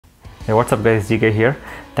Hey, what's up guys, GK here.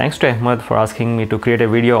 Thanks to Ahmed for asking me to create a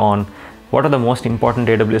video on what are the most important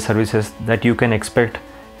AWS services that you can expect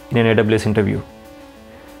in an AWS interview.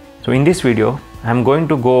 So in this video, I'm going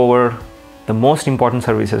to go over the most important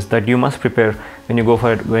services that you must prepare when you go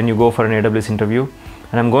for an AWS interview,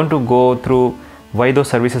 and I'm going to go through why those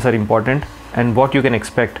services are important and what you can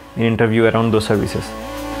expect in interview around those services.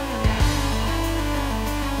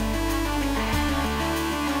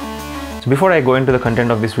 So before I go into the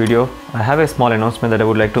content of this video, I have a small announcement that I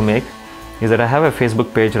would like to make, is that I have a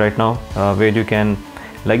Facebook page right now where you can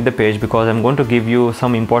like the page, because I'm going to give you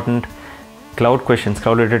some important cloud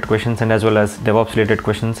related questions and as well as DevOps related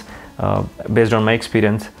questions based on my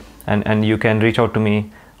experience, and you can reach out to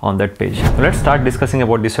me on that page. So let's start discussing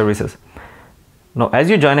about these services. Now,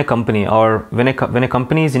 as you join a company, or when a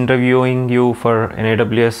company is interviewing you for an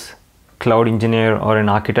AWS cloud engineer or an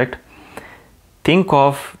architect, think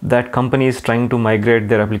of that company is trying to migrate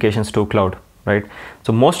their applications to cloud, right?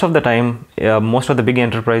 So most of the time, most of the big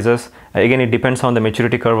enterprises, again, it depends on the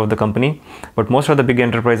maturity curve of the company, but most of the big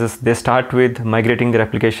enterprises, they start with migrating their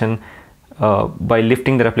application by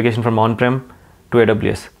lifting their application from on-prem to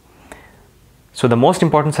AWS. So the most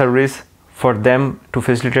important service for them to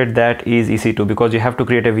facilitate that is EC2, because you have to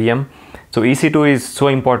create a VM. So EC2 is so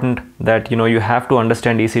important that you have to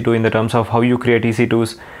understand EC2 in the terms of how you create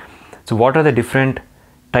EC2s. So what are the different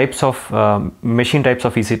types of machine types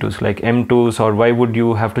of EC2s, like M2s, or why would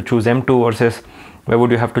you have to choose M2 versus why would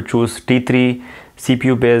you have to choose T3,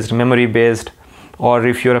 CPU based, memory based, or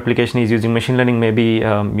if your application is using machine learning, maybe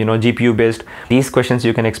GPU based. These questions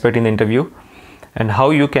you can expect in the interview, and how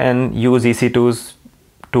you can use EC2s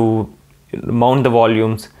to mount the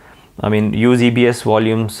volumes, use EBS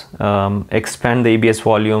volumes, expand the EBS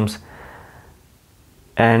volumes,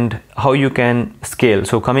 and how you can scale.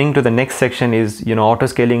 So coming to the next section is, auto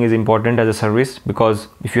scaling is important as a service, because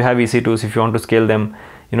if you have EC2s, if you want to scale them,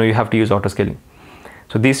 you have to use auto scaling.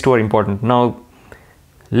 So these two are important. Now,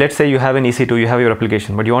 let's say you have an EC2, you have your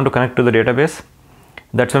application, but you want to connect to the database.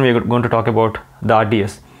 That's when we're going to talk about the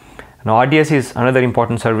RDS. Now, RDS is another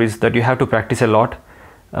important service that you have to practice a lot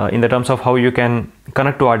in the terms of how you can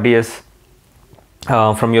connect to RDS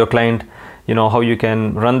from your client, how you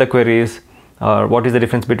can run the queries, what is the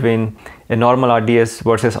difference between a normal RDS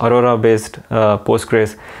versus Aurora based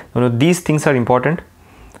Postgres. These things are important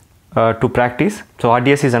to practice. So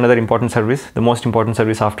RDS is another important service, the most important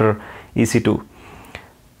service after EC2.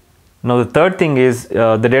 Now the third thing is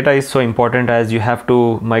the data is so important, as you have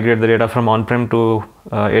to migrate the data from on-prem to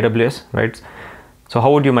AWS, right? So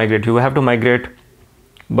how would you migrate? You have to migrate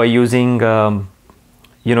by using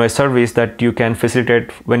a service that you can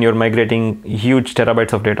facilitate when you're migrating huge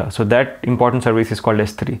terabytes of data. So that important service is called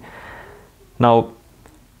S3. Now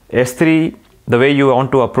S3, the way you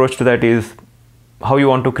want to approach to that is how you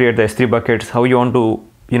want to create the S3 buckets, how you want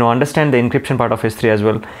to understand the encryption part of S3 as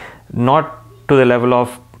well, not to the level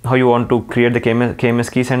of how you want to create the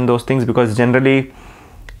KMS keys and those things, because generally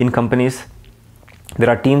in companies there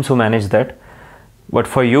are teams who manage that. But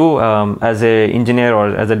for you as a engineer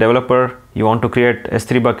or as a developer, you want to create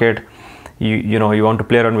S3 bucket, you want to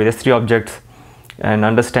play around with S3 objects and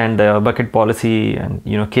understand the bucket policy and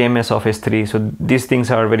KMS of S3. So these things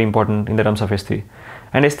are very important in the terms of S3,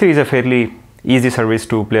 and S3 is a fairly easy service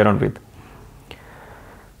to play around with.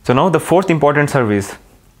 So now the fourth important service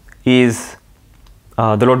is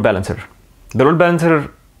the load balancer. The load balancer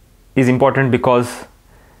is important because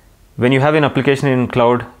when you have an application in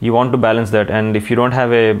cloud, you want to balance that, and if you don't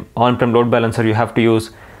have a on-prem load balancer, you have to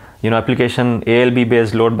use application ALB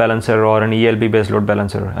based load balancer or an ELB based load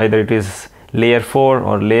balancer. Either it is layer 4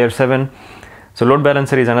 or layer 7. So load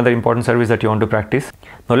balancer is another important service that you want to practice.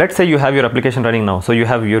 Now let's say you have your application running now. So you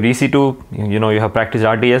have your EC2, you have practiced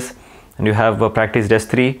RDS, and you have practiced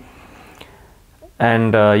S3,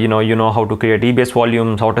 and you know how to create EBS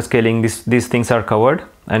volumes, auto scaling. These things are covered,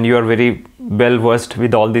 and you are very well versed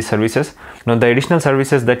with all these services. Now the additional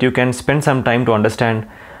services that you can spend some time to understand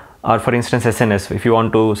are, for instance, SNS. If you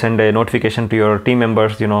want to send a notification to your team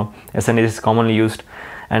members, SNS is commonly used,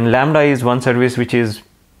 and LAMBDA is one service which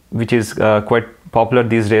is quite popular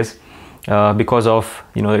these days because of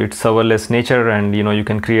its serverless nature, and you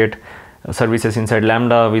can create services inside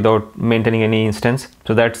LAMBDA without maintaining any instance.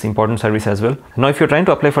 So that's important service as well. Now if you're trying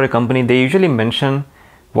to apply for a company, they usually mention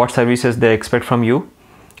what services they expect from you.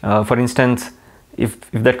 For instance, if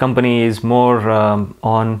that company is more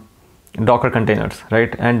on Docker containers,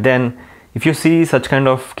 right? And then if you see such kind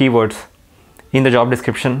of keywords in the job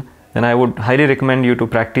description, then I would highly recommend you to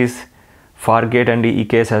practice Fargate and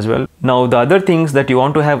EKS as well. Now the other things that you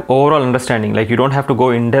want to have overall understanding, like you don't have to go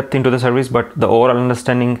in depth into the service, but the overall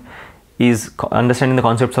understanding is understanding the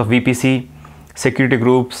concepts of VPC, security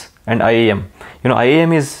groups, and IAM.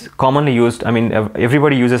 IAM is commonly used. I mean,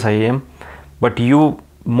 everybody uses IAM, but you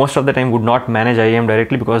most of the time would not manage IAM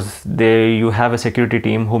directly, because you have a security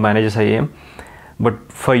team who manages IAM. But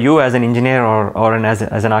for you as an engineer or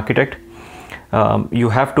as an architect, you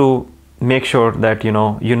have to make sure that you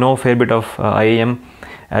know a fair bit of IAM.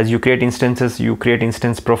 As you create instances, you create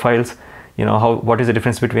instance profiles. What is the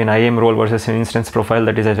difference between IAM role versus an instance profile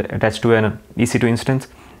that is attached to an EC2 instance.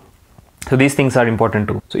 So these things are important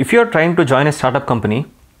too. So if you are trying to join a startup company,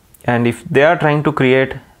 and if they are trying to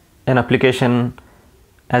create an application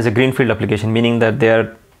as a greenfield application, meaning that they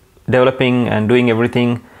are developing and doing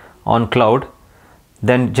everything on cloud,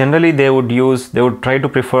 then generally they would try to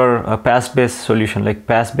prefer a PaaS-based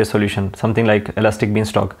solution, something like Elastic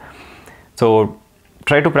Beanstalk. So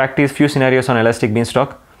try to practice few scenarios on Elastic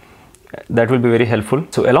Beanstalk. That will be very helpful.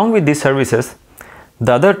 So along with these services,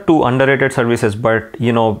 the other two underrated services, but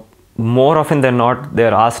more often than not they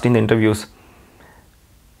are asked in the interviews.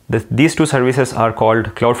 These two services are called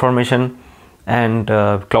CloudFormation and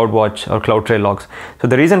CloudWatch or CloudTrail logs. So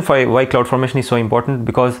the reason why CloudFormation is so important,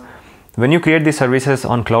 because when you create these services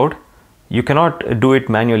on cloud, you cannot do it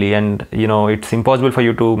manually, and it's impossible for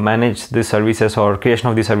you to manage these services or creation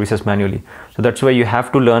of these services manually. So that's why you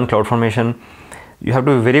have to learn CloudFormation. You have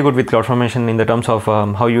to be very good with CloudFormation in the terms of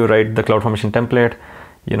how you write the CloudFormation template,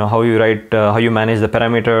 how you manage the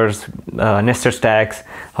parameters, nested stacks,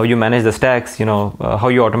 how you manage the stacks, how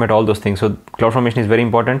you automate all those things. So CloudFormation is very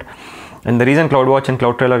important. And the reason CloudWatch and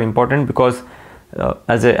CloudTrail are important, because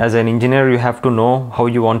as an engineer, you have to know how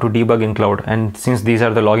you want to debug in cloud. And since these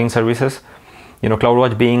are the logging services,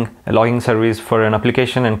 CloudWatch being a logging service for an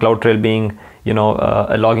application, and CloudTrail being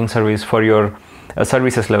a logging service for your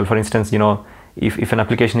services level. For instance, if an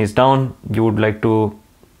application is down, you would like to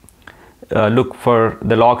look for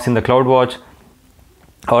the logs in the CloudWatch,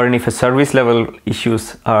 or if a service level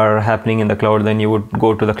issues are happening in the cloud, then you would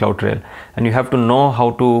go to the CloudTrail. And you have to know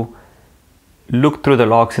how to look through the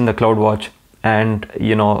logs in the CloudWatch, and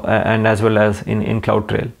and as well as in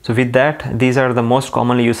CloudTrail. So with that, these are the most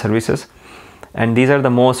commonly used services, and these are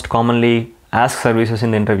the most commonly asked services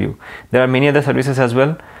in the interview. There are many other services as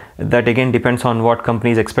well. That again depends on what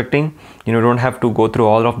company is expecting. You don't have to go through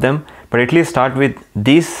all of them, but at least start with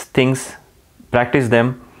these things, practice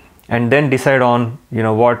them, and then decide on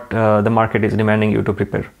what the market is demanding you to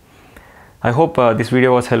prepare. I hope this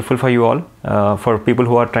video was helpful for you all, for people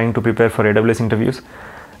who are trying to prepare for AWS interviews.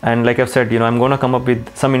 And like I've said, I'm going to come up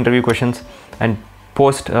with some interview questions and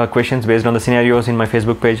post questions based on the scenarios in my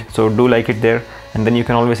Facebook page. So do like it there, and then you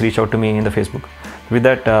can always reach out to me in the Facebook. With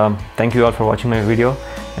that, thank you all for watching my video,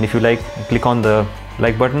 and if you like, click on the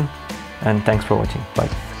like button, and thanks for watching.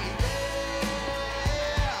 Bye.